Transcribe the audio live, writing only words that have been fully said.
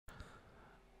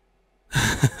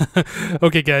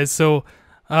Okay, guys, so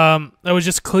I was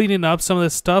just cleaning up some of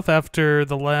this stuff after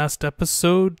the last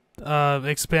episode,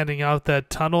 expanding out that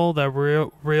tunnel, that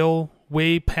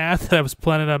railway path that I was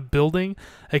planning on building.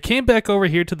 I came back over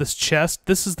here to this chest.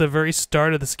 This is the very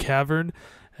start of this cavern,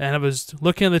 and I was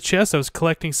looking at the chest. I was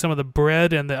collecting some of the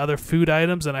bread and the other food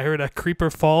items, and I heard a creeper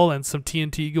fall and some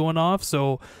TNT going off,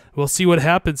 so we'll see what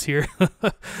happens here.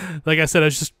 Like I said, I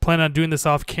was just planning on doing this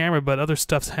off camera, but other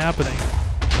stuff's happening.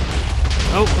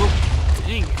 Oh,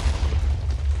 dang.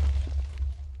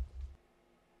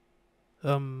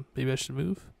 Maybe I should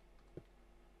move.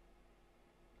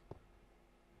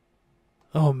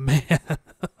 Oh, man.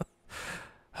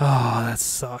 Oh, that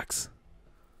sucks.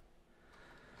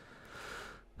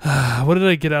 What did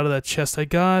I get out of that chest? I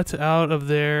got out of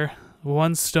there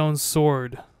one stone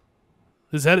sword.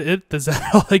 Is that it? Is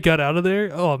that all I got out of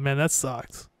there? Oh, man, that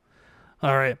sucks.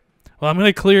 Alright. Well, I'm going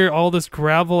to clear all this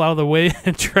gravel out of the way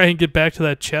and try and get back to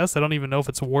that chest. I don't even know if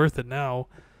it's worth it now.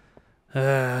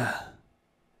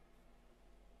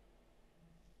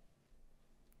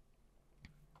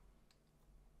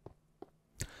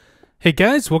 Hey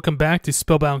guys, welcome back to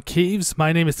Spellbound Caves.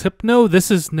 My name is Hypno. This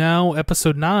is now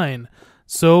episode 9.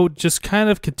 So just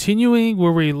kind of continuing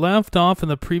where we left off in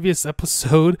the previous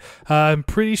episode. I'm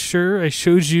pretty sure I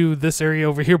showed you this area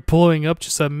over here blowing up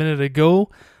just a minute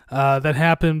ago. That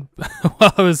happened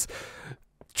while I was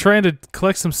trying to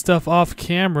collect some stuff off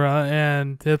camera,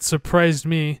 and it surprised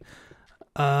me.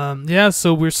 Yeah,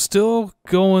 so we're still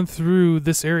going through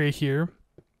this area here.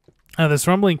 This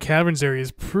Rumbling Caverns area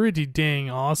is pretty dang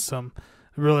awesome.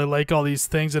 I really like all these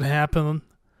things that happen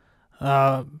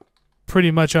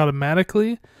pretty much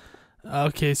automatically.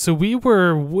 Okay, so we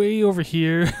were way over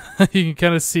here. You can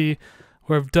kind of see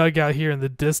where I've dug out here in the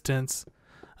distance.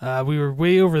 We were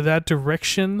way over that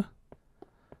direction.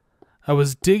 I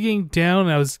was digging down,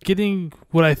 and I was getting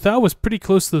what I thought was pretty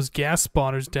close to those gas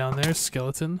spawners down there.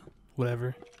 Skeleton.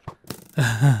 Whatever.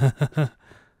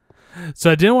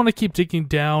 So I didn't want to keep digging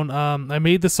down. I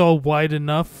made this all wide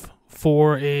enough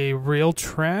for a rail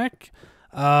track.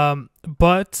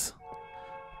 But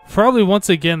probably once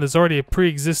again, there's already a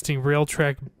pre-existing rail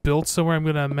track built somewhere, I'm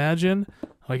going to imagine.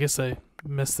 Oh, I guess I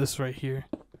missed this right here.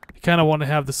 I kind of want to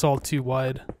have this all too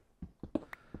wide.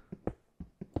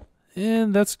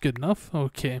 And that's good enough.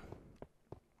 Okay.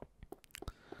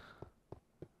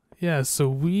 Yeah, so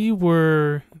we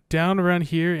were down around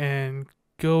here and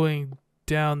going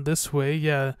down this way.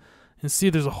 Yeah, and see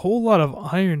there's a whole lot of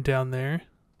iron down there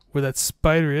where that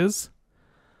spider is.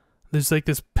 There's like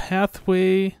this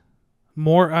pathway,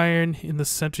 more iron in the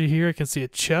center here. I can see a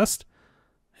chest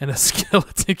and a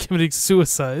skeleton committing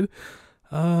suicide.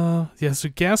 Yeah, so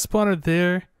gas spawner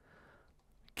there,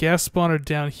 gas spawner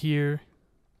down here,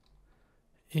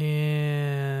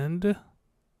 and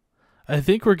I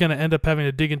think we're going to end up having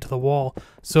to dig into the wall.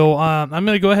 So I'm going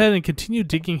to go ahead and continue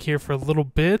digging here for a little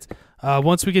bit.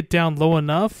 Once we get down low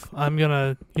enough, I'm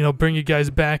going to, bring you guys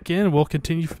back in, and we'll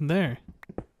continue from there.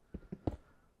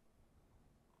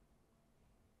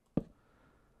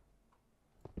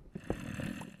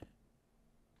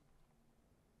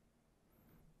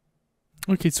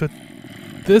 Okay, so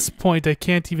at this point, I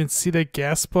can't even see that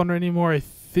gas spawner anymore. I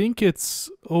think it's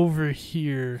over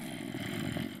here.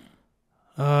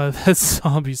 That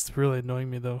zombie's really annoying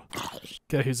me, though.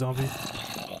 Get out here, zombie.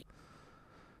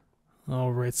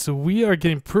 Alright, so we are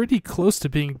getting pretty close to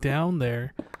being down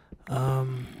there.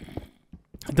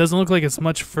 It doesn't look like it's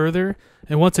much further.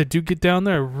 And once I do get down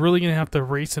there, I'm really going to have to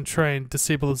race and try and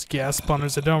disable those gas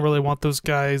spawners. I don't really want those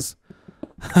guys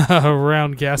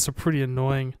around. Gas are pretty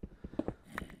annoying.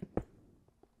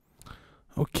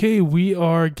 Okay, we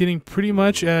are getting pretty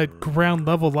much at ground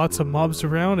level. Lots of mobs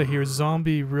around. I hear a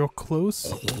zombie real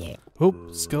close. Oh,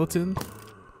 skeleton.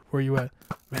 Where you at?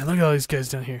 Man, look at all these guys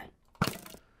down here.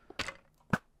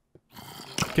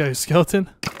 Got your skeleton?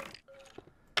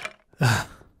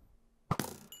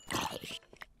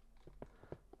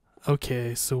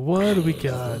 Okay, so what do we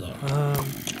got?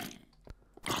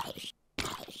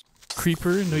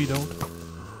 Creeper? No, you don't.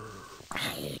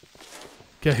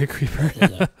 Got your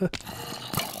creeper.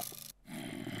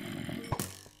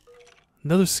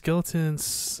 Another skeleton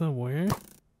somewhere.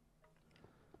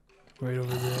 Right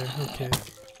over there. Okay.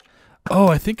 Oh,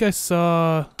 I think I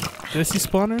saw... Did I see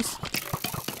spawners?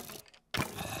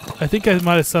 I think I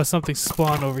might have saw something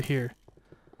spawn over here.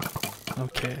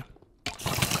 Okay.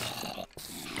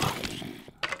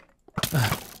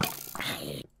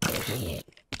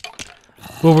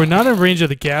 Well, we're not in range of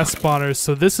the gas spawners,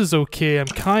 so this is okay. I'm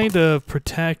kind of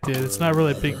protected. It's not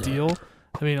really a big deal.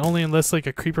 I mean, only unless like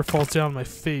a creeper falls down on my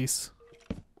face.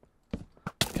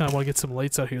 Kind of want to get some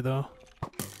lights out here, though.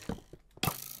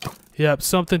 Yep,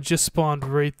 something just spawned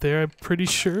right there, I'm pretty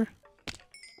sure.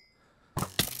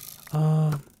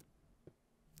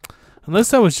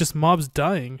 Unless that was just mobs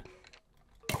dying.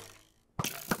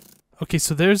 Okay,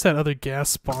 so there's that other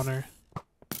gas spawner.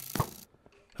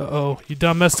 Uh-oh, you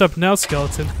done messed up now,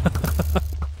 skeleton.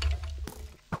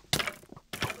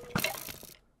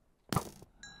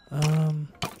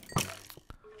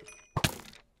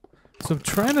 So I'm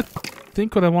trying to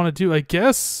think what I want to do. I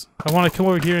guess I want to come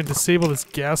over here and disable this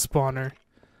gas spawner.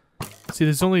 See,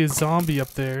 there's only a zombie up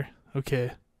there.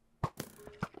 Okay.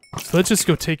 So let's just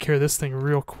go take care of this thing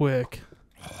real quick.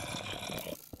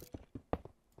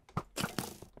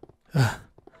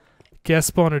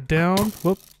 Gas spawner down.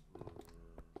 Whoop.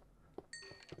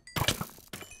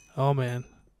 Oh man.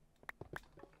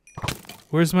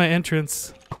 Where's my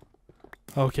entrance?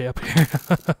 Okay, up here.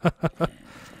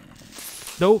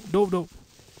 Nope, nope, nope.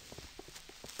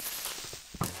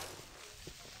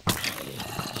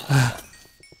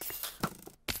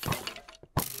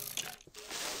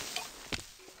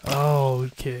 Oh,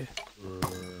 okay.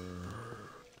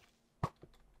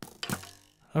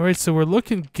 Alright, so we're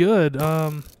looking good.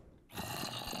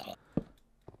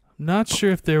 Not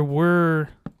sure if there were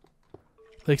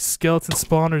like skeleton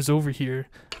spawners over here.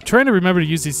 I'm trying to remember to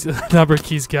use these number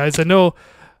keys, guys. I know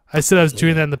I said I was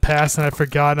doing that in the past and I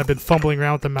forgot, and I've been fumbling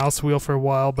around with the mouse wheel for a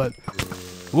while, but...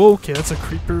 Whoa, okay, that's a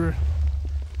creeper.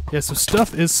 Yeah, so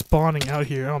stuff is spawning out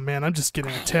here. Oh man, I'm just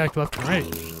getting attacked left and right.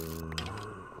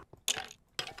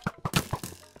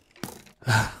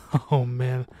 Oh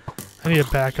man. I need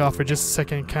to back off for just a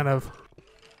second and kind of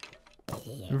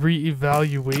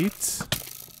reevaluate.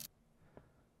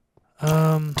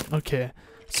 Okay.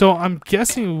 So I'm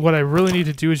guessing what I really need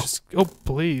to do is just... Oh,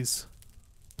 blaze.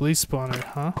 Blaze spawner,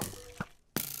 huh?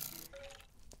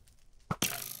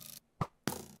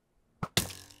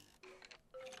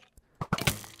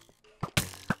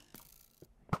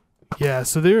 Yeah,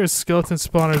 so there is skeleton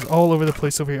spawners all over the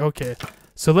place over here. Okay,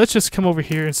 so let's just come over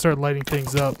here and start lighting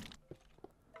things up.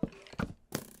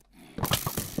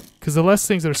 Because the less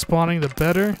things that are spawning, the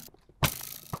better.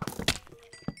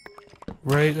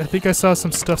 Right, I think I saw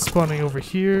some stuff spawning over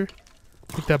here.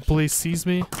 I think that blaze sees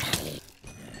me.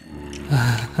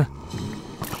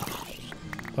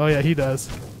 Oh yeah, he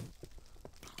does.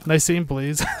 Nice aim,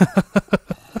 Blaze.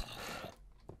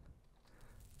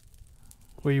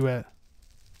 Where you at?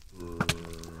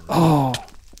 Oh,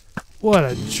 what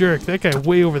a jerk. That guy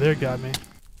way over there got me.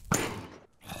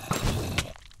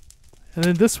 And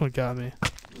then this one got me.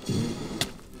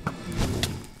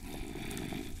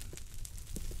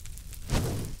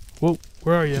 Whoa,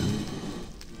 where are you?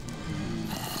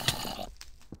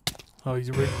 Oh,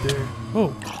 he's right there.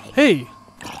 Oh, hey!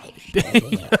 Dang,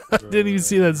 didn't even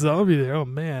see that zombie there. Oh,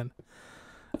 man.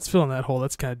 Let's fill in that hole.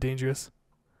 That's kind of dangerous.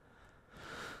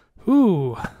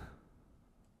 Ooh.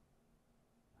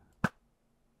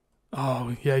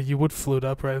 Oh, yeah, you would float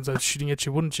up right as I was shooting at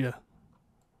you, wouldn't you?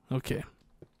 Okay.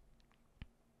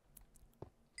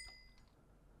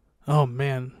 Oh,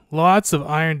 man. Lots of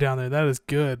iron down there. That is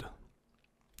good.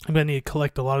 I'm going to need to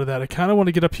collect a lot of that. I kind of want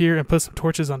to get up here and put some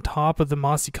torches on top of the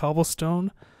mossy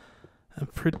cobblestone. I'm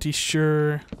pretty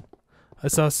sure I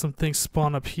saw some things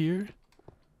spawn up here.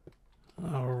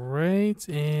 Alright,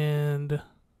 and...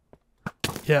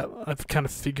 yeah, I've kind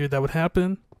of figured that would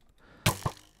happen.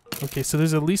 Okay, so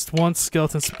there's at least one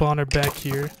skeleton spawner back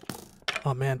here.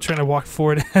 Oh man, trying to walk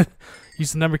forward and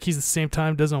use the number keys at the same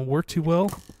time doesn't work too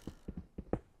well.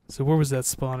 So where was that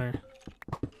spawner?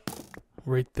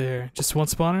 Right there. Just one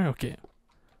spawner? Okay.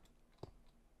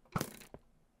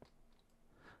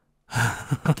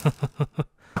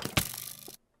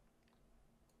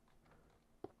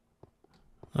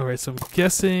 Alright, so I'm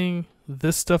guessing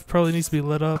this stuff probably needs to be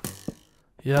lit up.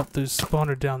 Yep, there's a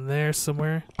spawner down there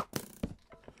somewhere.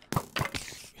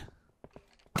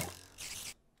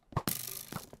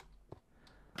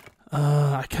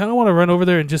 I kind of want to run over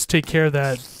there and just take care of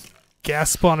that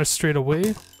gas spawner straight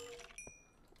away.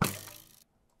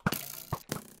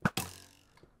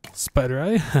 Spider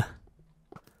eye.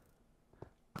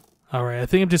 Alright, I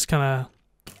think I'm just gonna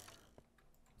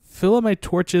fill up my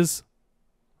torches,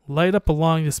 light up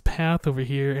along this path over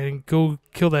here, and go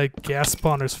kill that gas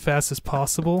spawner as fast as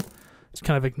possible. Just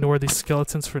kind of ignore these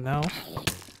skeletons for now.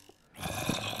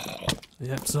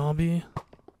 Yep, zombie.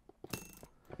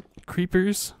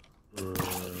 Creepers.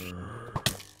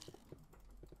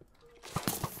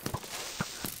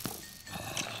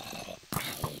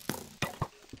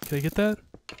 Can I get that?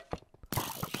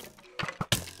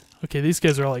 Okay, these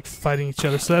guys are all like fighting each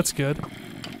other, so that's good.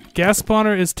 Gas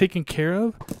spawner is taken care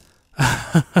of.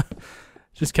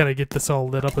 Just kind of get this all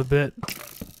lit up a bit.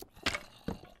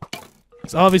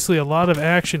 There's obviously a lot of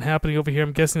action happening over here.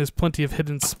 I'm guessing there's plenty of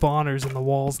hidden spawners in the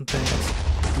walls and things.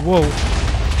 Whoa.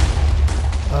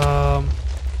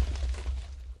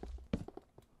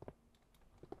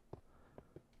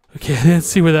 Okay, I didn't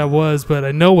see where that was, but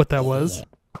I know what that was.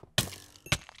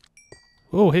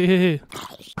 Oh, hey, hey, hey.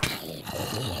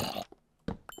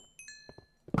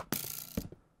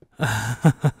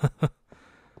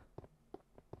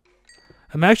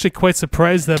 I'm actually quite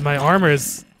surprised that my armor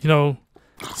is, you know,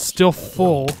 still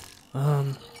full.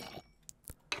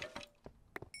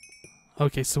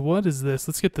 Okay, so what is this?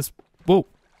 Let's get this... Whoa,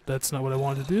 that's not what I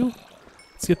wanted to do.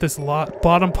 Let's get this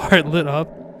bottom part lit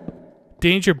up.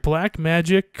 Danger, black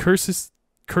magic curses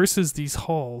these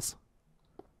halls.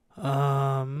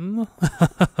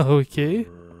 Okay.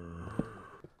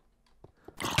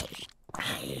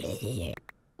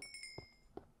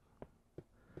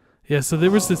 Yeah, so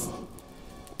there was this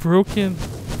broken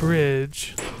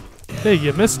bridge. Hey,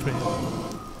 you missed me.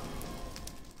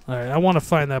 Alright, I want to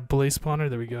find that blaze spawner.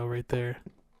 There we go, right there.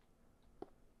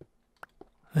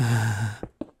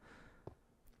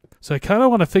 So I kind of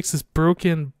want to fix this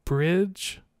broken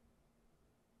bridge.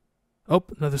 Oh,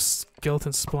 another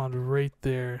skeleton spawned right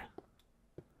there.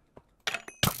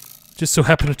 Just so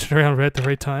happened to turn around right at the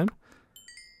right time.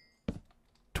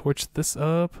 Torch this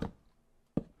up.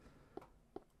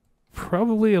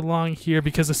 Probably along here,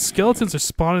 because the skeletons are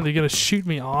spawning, they're going to shoot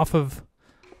me off of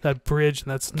that bridge,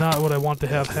 and that's not what I want to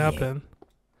have happen.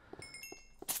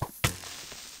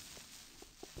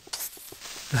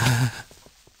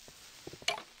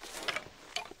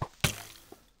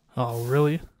 Oh,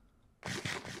 really?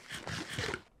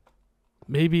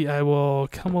 Maybe I will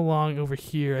come along over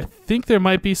here. I think there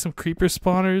might be some creeper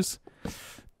spawners.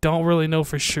 Don't really know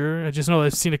for sure. I just know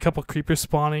I've seen a couple creepers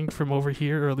spawning from over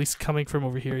here, or at least coming from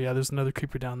over here. Yeah, there's another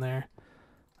creeper down there.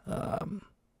 Come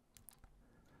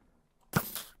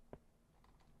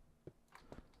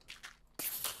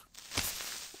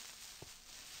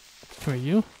here,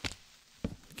 you.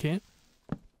 Okay.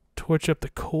 Torch up the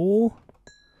coal.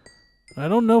 I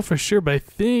don't know for sure, but I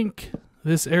think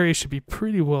this area should be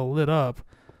pretty well lit up.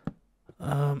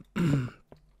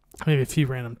 Maybe a few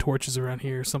random torches around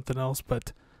here or something else,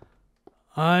 but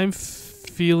I'm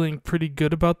feeling pretty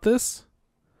good about this.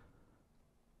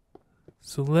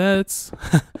 So let's...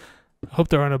 I hope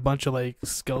there aren't a bunch of like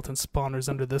skeleton spawners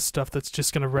under this stuff that's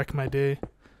just gonna wreck my day.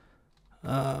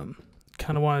 Kind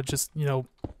of want to just, you know,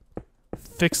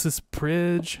 fix this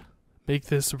bridge, make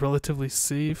this relatively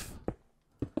safe.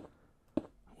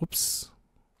 Whoops.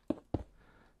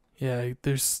 Yeah,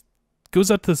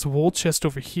 goes up to this wool chest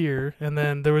over here, and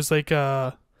then there was like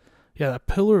a... Yeah, that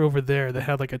pillar over there that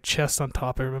had like a chest on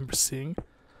top I remember seeing.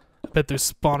 I bet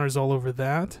there's spawners all over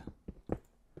that.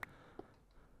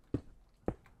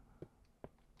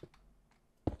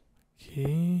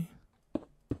 Okay.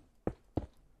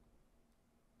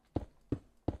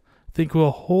 I think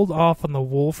we'll hold off on the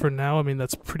wool for now. I mean,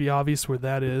 that's pretty obvious where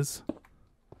that is.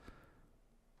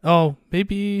 Oh,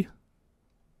 maybe...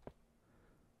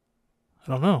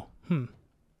 I don't know. Well,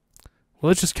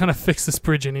 let's just kind of fix this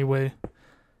bridge anyway.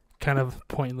 Kind of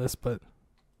pointless, but...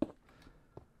 I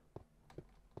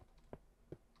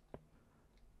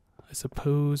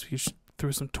suppose we should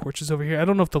throw some torches over here. I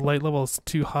don't know if the light level is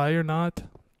too high or not.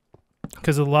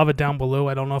 Because of the lava down below,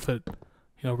 I don't know if it,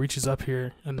 you know, reaches up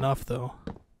here enough, though.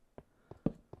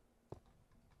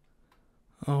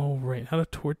 Oh, right. How to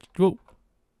torch... Whoa.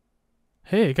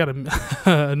 Hey, I got a,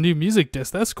 a new music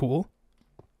disc. That's cool.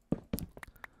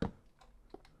 I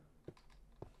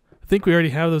think we already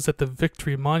have those at the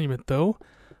Victory Monument, though.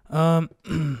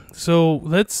 So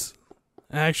let's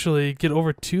actually get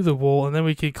over to the wool, and then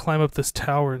we can climb up this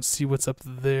tower and see what's up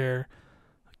there.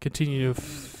 Continue to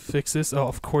fix this. Oh,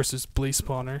 of course, there's blaze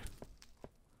spawner.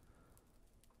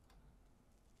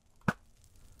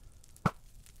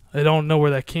 I don't know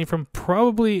where that came from.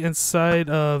 Probably inside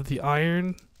of the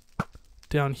iron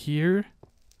down here.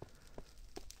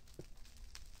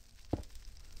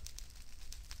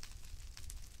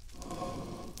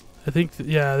 I think,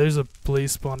 yeah, there's a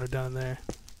blaze spawner down there.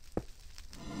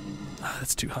 Ah,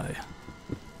 that's too high.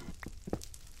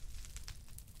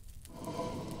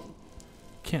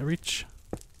 Can't reach.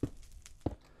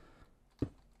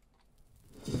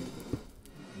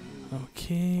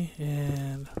 Okay,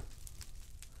 and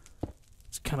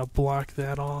let's kind of block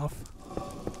that off.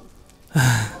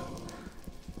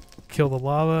 Kill the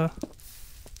lava.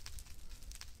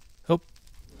 Oh.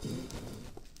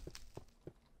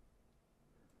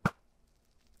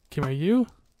 Come here, you.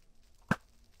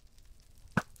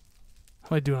 How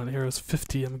am I doing on arrows?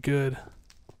 50. I'm good.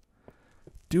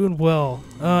 Doing well.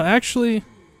 Actually,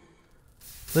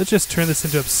 Let's just turn this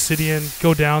into obsidian,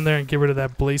 go down there and get rid of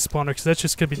that blaze spawner, because that's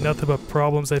just going to be nothing but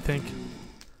problems, I think.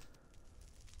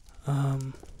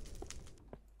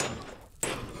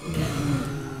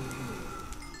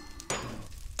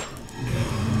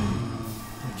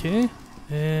 Okay,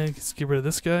 and let's get rid of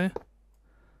this guy.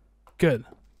 Good.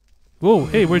 Whoa,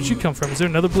 hey, where'd you come from? Is there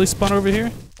another blaze spawner over here?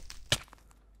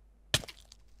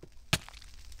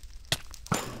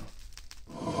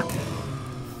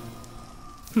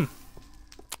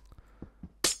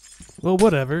 Well,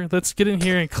 whatever. Let's get in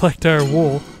here and collect our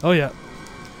wool. Oh, yeah.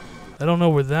 I don't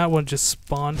know where that one just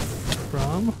spawned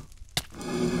from.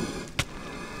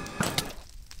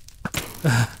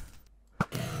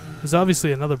 There's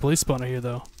obviously another blaze spawner here,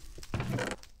 though.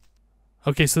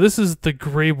 Okay, so this is the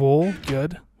gray wool.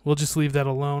 Good. We'll just leave that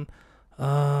alone.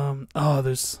 Oh,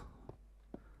 there's...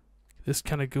 This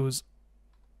kind of goes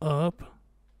up.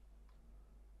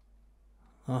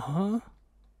 Uh-huh.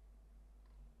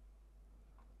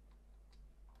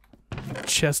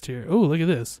 Chest here. Oh, look at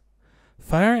this.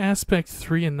 Fire aspect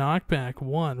 3 and knockback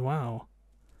 1. Wow.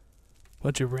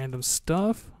 Bunch of random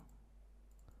stuff.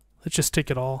 Let's just take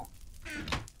it all.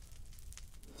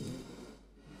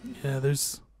 Yeah,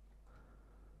 there's...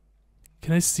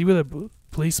 Can I see where the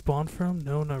blaze spawned from?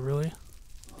 No, not really.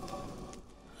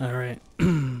 Alright.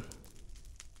 Do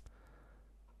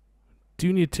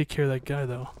need to take care of that guy,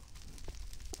 though.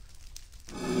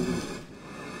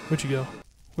 Where'd you go?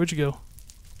 Where'd you go?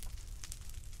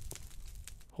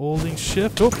 Holding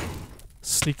shift. Oh!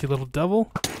 Sneaky little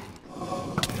devil.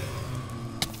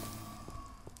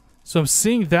 So I'm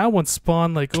seeing that one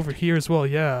spawn like over here as well,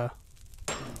 yeah.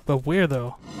 But where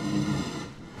though?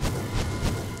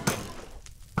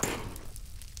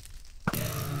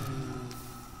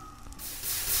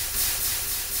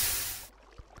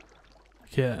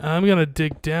 Okay, I'm gonna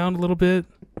dig down a little bit.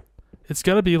 It's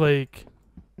gotta be like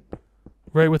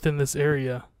right within this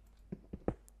area.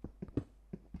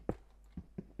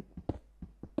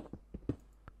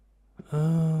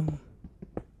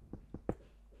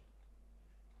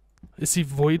 I see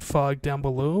void fog down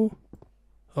below.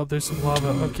 Oh, there's some lava.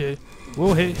 Okay.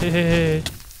 Whoa, hey, hey, hey, hey.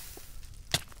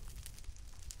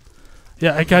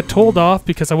 Yeah, I got told off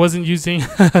because I wasn't using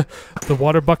the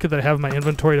water bucket that I have in my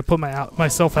inventory to put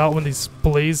myself out when these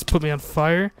blazes put me on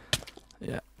fire.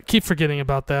 Yeah, I keep forgetting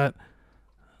about that.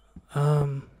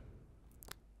 So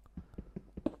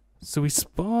we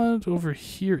spawned over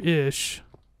here-ish.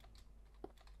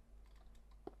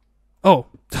 Oh,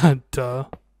 duh.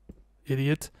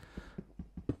 Idiot.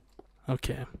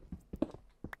 Okay.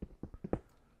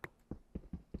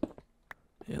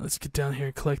 Yeah, let's get down here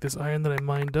and collect this iron that I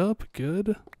mined up.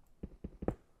 Good.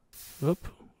 Whoop.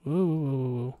 Whoa, whoa,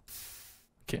 whoa, whoa.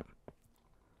 Okay.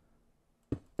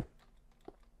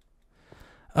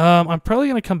 I'm probably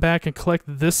going to come back and collect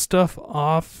this stuff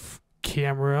off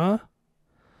camera.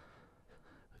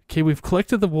 Okay, we've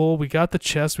collected the wool. We got the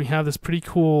chest. We have this pretty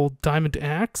cool diamond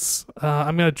axe.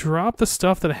 I'm going to drop the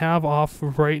stuff that I have off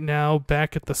right now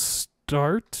back at the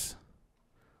start.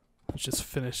 Let's just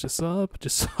finish this up.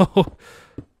 Just so...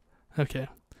 Okay.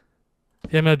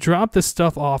 Yeah, I'm going to drop this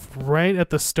stuff off right at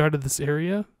the start of this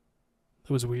area.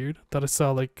 That was weird. Thought I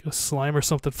saw like a slime or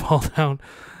something fall down.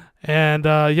 And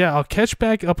yeah, I'll catch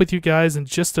back up with you guys in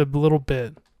just a little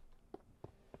bit.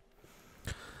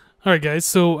 Alright guys,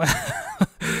 so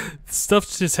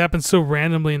stuff just happened so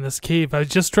randomly in this cave. I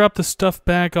just dropped the stuff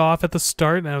back off at the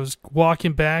start and I was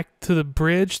walking back to the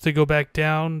bridge to go back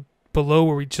down below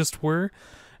where we just were.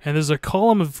 And there's a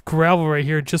column of gravel right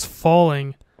here just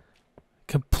falling.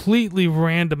 Completely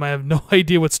random. I have no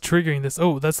idea what's triggering this.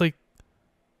 Oh, that's like...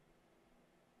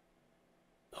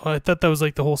 Oh, I thought that was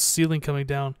like the whole ceiling coming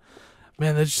down.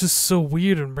 Man, that's just so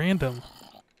weird and random.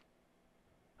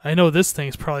 I know this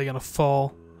thing's probably gonna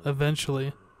fall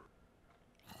eventually.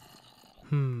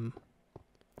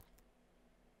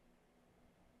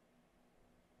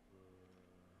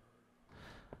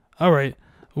 Alright.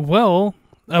 Well,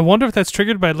 I wonder if that's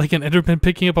triggered by like an enderman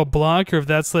picking up a block or if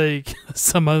that's like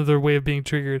some other way of being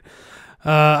triggered.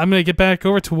 I'm going to get back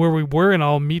over to where we were and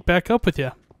I'll meet back up with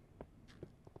you.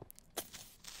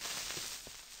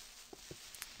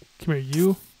 Come here,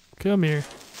 you. Come here.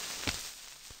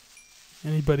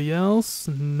 Anybody else?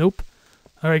 Nope.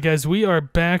 Alright guys, we are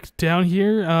back down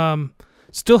here.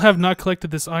 Still have not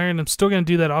collected this iron. I'm still going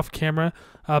to do that off camera.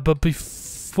 But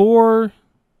before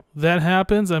that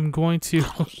happens, I'm going to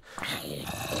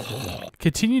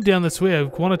continue down this way. I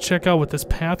want to check out what this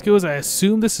path goes. I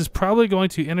assume this is probably going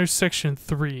to intersection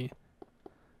 3.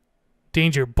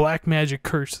 Danger, black magic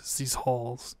curses these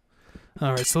halls.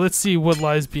 Alright, so let's see what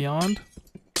lies beyond.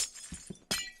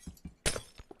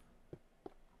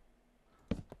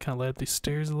 Kind of light up these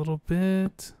stairs a little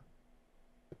bit.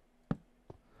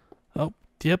 Oh,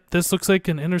 yep, this looks like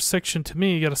an intersection to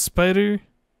me. You got a spider.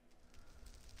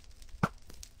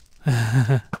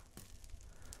 And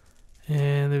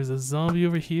there's a zombie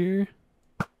over here.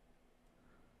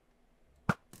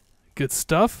 Good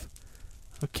stuff.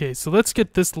 Okay, so let's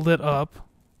get this lit up.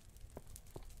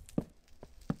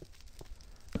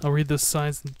 I'll read those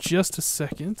signs in just a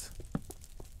second.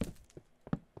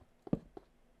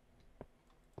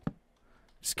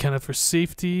 Just kind of for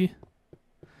safety.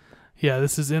 Yeah,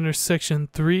 this is intersection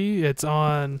 3. It's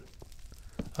on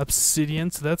obsidian,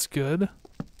 so that's good.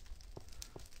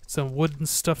 Some wooden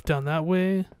stuff down that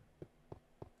way.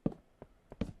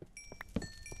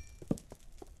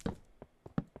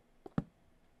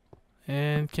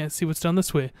 And can't see what's down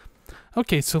this way.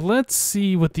 Okay, so let's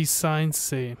see what these signs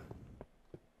say.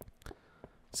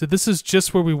 So this is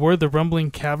just where we were, the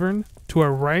Rumbling Cavern. To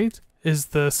our right is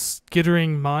the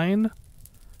Skittering Mine.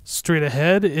 Straight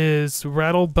ahead is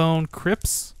Rattlebone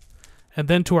Crypts. And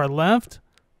then to our left,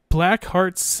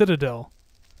 Blackheart Citadel.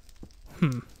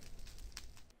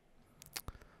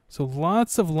 So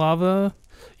lots of lava.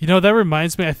 You know, that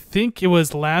reminds me, I think it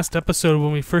was last episode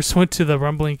when we first went to the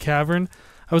Rumbling Cavern.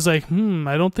 I was like,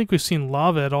 I don't think we've seen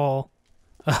lava at all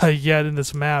yet in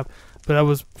this map. But I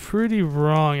was pretty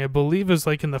wrong. I believe it was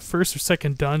like in the first or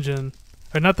second dungeon.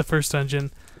 Or not the first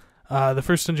dungeon. The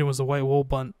first dungeon was the White Wool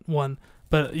one.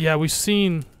 But yeah, we've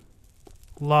seen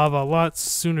lava a lot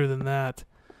sooner than that.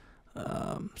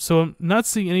 So I'm not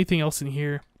seeing anything else in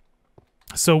here.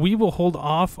 So we will hold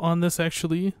off on this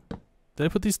actually. Did I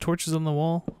put these torches on the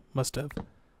wall? Must have.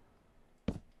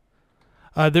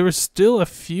 There were still a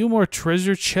few more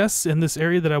treasure chests in this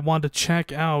area that I wanted to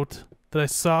check out. That I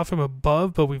saw from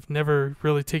above, but we've never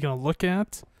really taken a look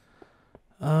at.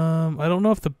 I don't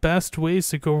know if the best way is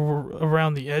to go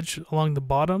around the edge along the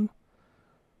bottom.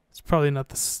 It's probably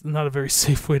not a very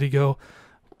safe way to go.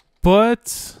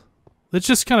 But let's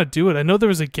just kind of do it. I know there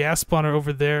was a gas spawner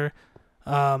over there,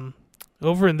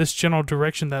 over in this general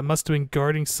direction that must have been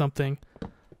guarding something.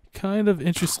 Kind of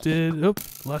interested. Oh,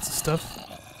 lots of stuff.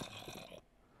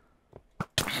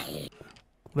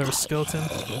 Whatever, skeleton.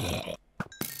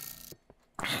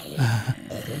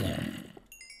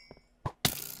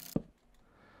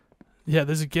 Yeah,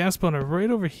 there's a gas spawner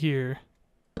right over here.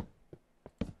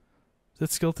 Is that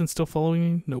skeleton still following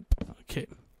me? Nope. Okay.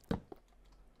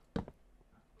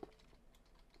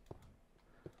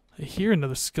 I hear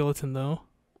another skeleton though.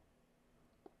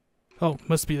 Oh,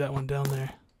 must be that one down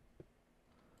there.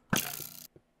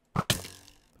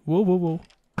 Whoa, whoa, whoa.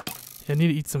 Yeah, I need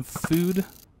to eat some food.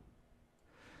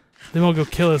 Then we'll go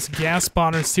kill this gas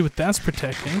spawner and see what that's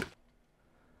protecting.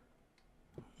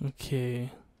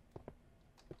 Okay.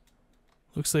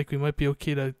 Looks like we might be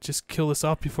okay to just kill this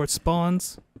off before it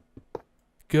spawns.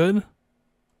 Good.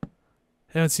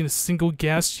 Haven't seen a single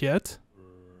ghast yet.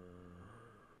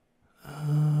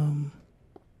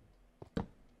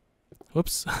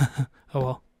 Whoops. Oh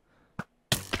well.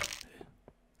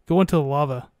 Go into the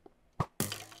lava.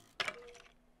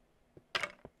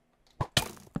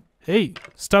 Hey,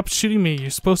 stop shooting me.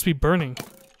 You're supposed to be burning.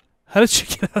 How did you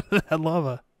get out of that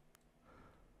lava?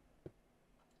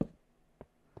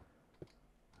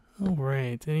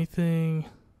 Alright, anything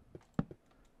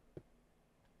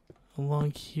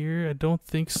along here? I don't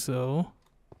think so.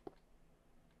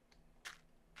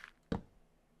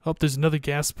 Oh, there's another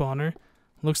gas spawner.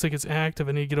 Looks like it's active.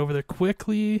 I need to get over there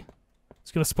quickly.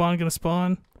 It's gonna spawn,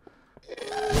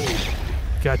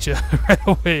 Gotcha, right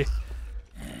away.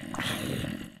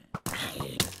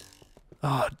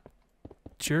 Oh,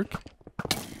 jerk.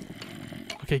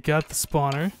 Okay, got the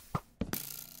spawner.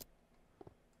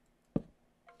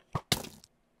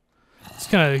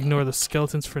 Just kind of ignore the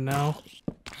skeletons for now.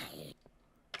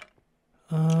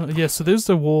 Yeah, so there's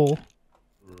the wool.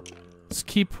 Let's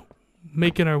keep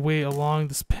making our way along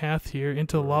this path here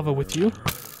into the lava with you.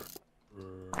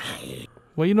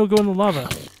 Why you no go in the lava?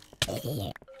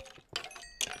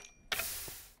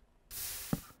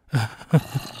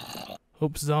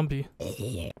 Oops, zombie.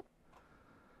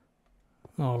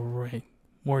 Alright.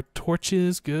 More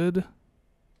torches, good.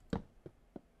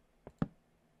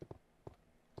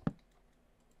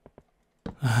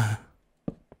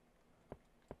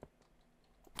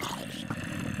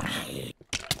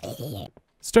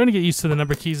 Starting to get used to the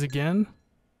number keys again.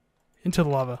 Into the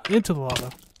lava. Into the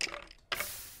lava.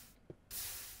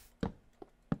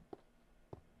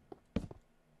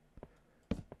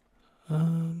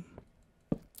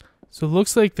 So it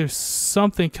looks like there's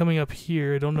something coming up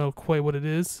here. I don't know quite what it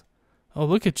is. Oh,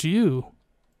 look at you.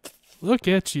 Look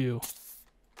at you.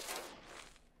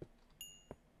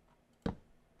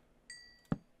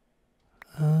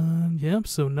 Yep,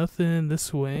 so nothing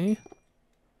this way.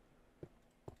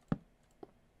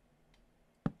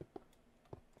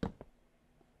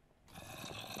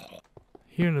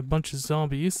 Hearing a bunch of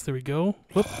zombies. There we go.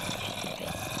 Whoop.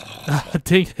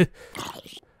 Dang it.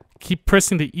 Keep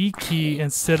pressing the E key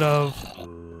instead of...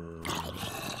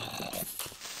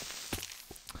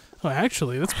 Oh,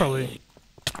 actually, that's probably...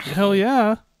 Hell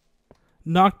yeah.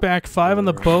 Knockback 5 on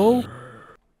the bow.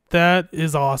 That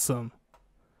is awesome.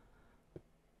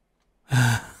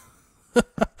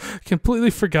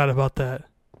 Completely forgot about that.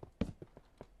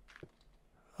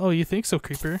 Oh, you think so,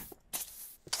 creeper?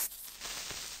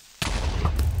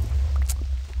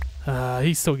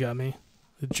 He still got me.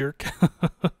 The jerk.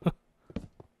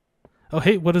 Oh,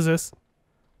 hey, what is this?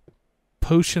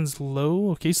 Potions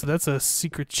low. Okay, so that's a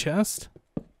secret chest.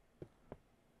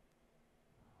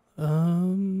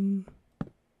 Wonder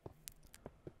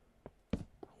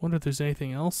if there's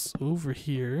anything else over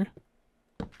here.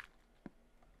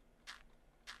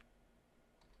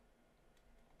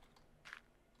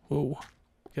 Whoa,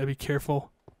 gotta be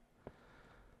careful.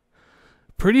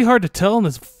 Pretty hard to tell in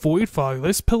this void fog.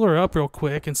 Let's pillar up real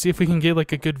quick and see if we can get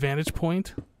like a good vantage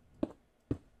point.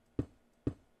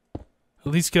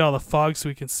 At least get out of the fog so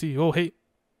we can see. Oh, hey.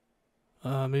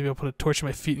 Maybe I'll put a torch on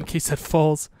my feet in case that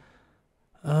falls.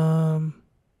 Okay,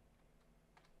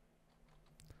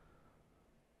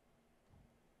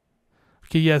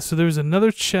 yeah, so there's another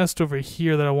chest over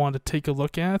here that I wanted to take a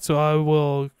look at. So I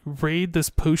will raid this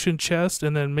potion chest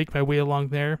and then make my way along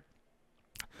there.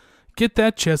 Get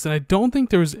that chest, and I don't think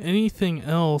there was anything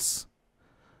else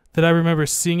that I remember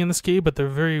seeing in this game, but there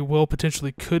very well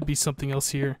potentially could be something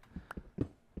else here.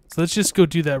 So let's just go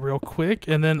do that real quick,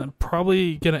 and then I'm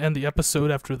probably going to end the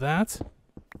episode after that.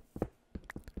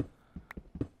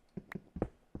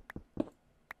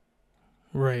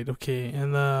 Right, okay,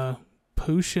 and the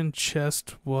potion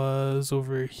chest was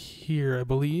over here, I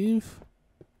believe.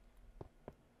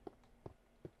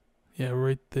 Yeah,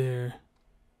 right there.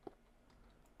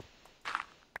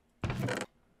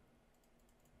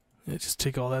 Yeah, just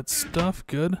take all that stuff,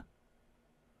 good.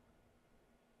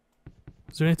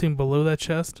 Is there anything below that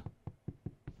chest?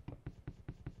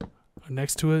 Or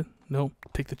next to it? Nope,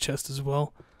 take the chest as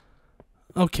well.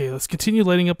 Okay, let's continue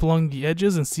lighting up along the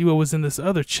edges and see what was in this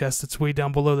other chest that's way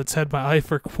down below that's had my eye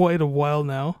for quite a while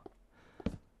now.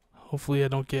 Hopefully I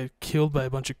don't get killed by a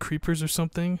bunch of creepers or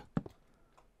something.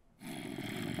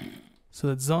 So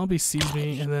that zombie sees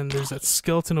me, and then there's that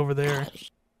skeleton over there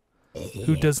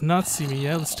who does not see me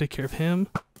yet. Let's take care of him.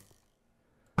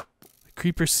 The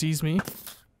creeper sees me.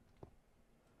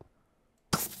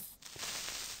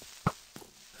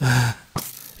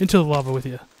 Into the lava with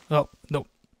you. Oh, nope.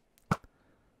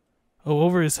 Oh,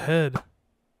 over his head.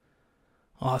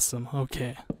 Awesome,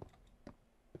 okay.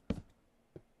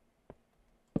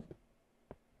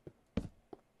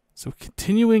 So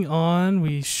continuing on,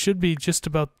 we should be just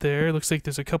about there. Looks like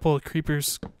there's a couple of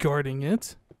creepers guarding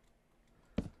it.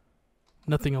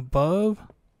 Nothing above.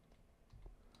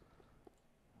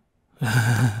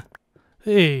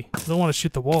 Hey, I don't want to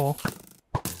shoot the wall.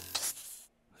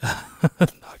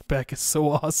 Knockback is so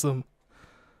awesome.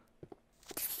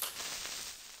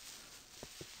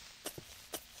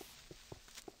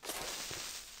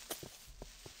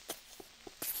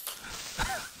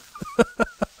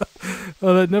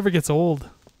 Oh, that never gets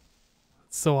old.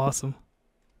 It's so awesome.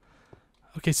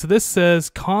 Okay, so this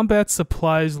says combat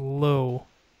supplies low.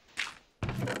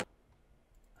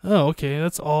 Oh, okay,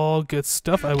 that's all good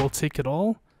stuff. I will take it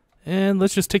all. And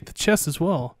let's just take the chest as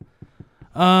well.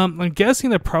 I'm guessing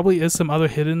there probably is some other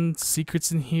hidden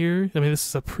secrets in here. I mean, this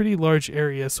is a pretty large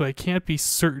area, so I can't be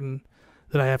certain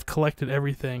that I have collected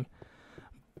everything.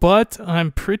 But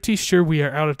I'm pretty sure we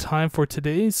are out of time for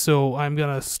today, so I'm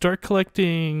going to start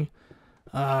collecting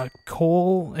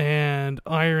coal and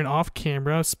iron off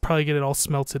camera. Probably get it all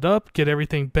smelted up, get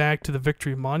everything back to the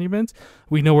Victory Monument.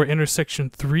 We know where intersection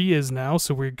 3 is now,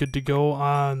 so we're good to go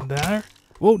on there.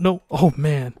 Oh, no. Oh,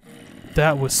 man.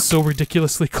 That was so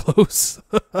ridiculously close.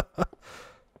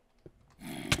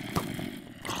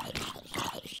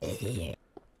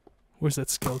 Where's that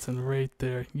skeleton? Right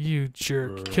there. You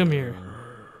jerk. Come here.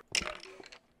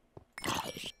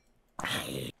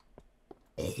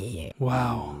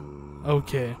 Wow.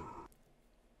 Okay.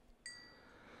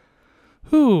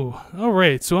 Whew.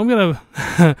 Alright, so I'm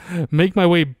gonna make my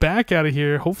way back out of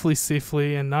here, hopefully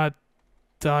safely, and not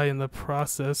die in the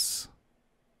process.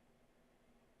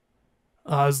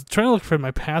 I was trying to look for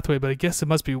my pathway, but I guess it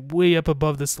must be way up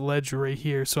above this ledge right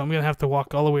here, so I'm gonna have to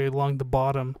walk all the way along the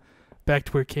bottom back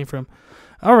to where it came from.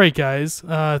 Alright guys,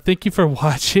 thank you for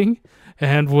watching,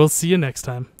 and we'll see you next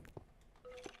time.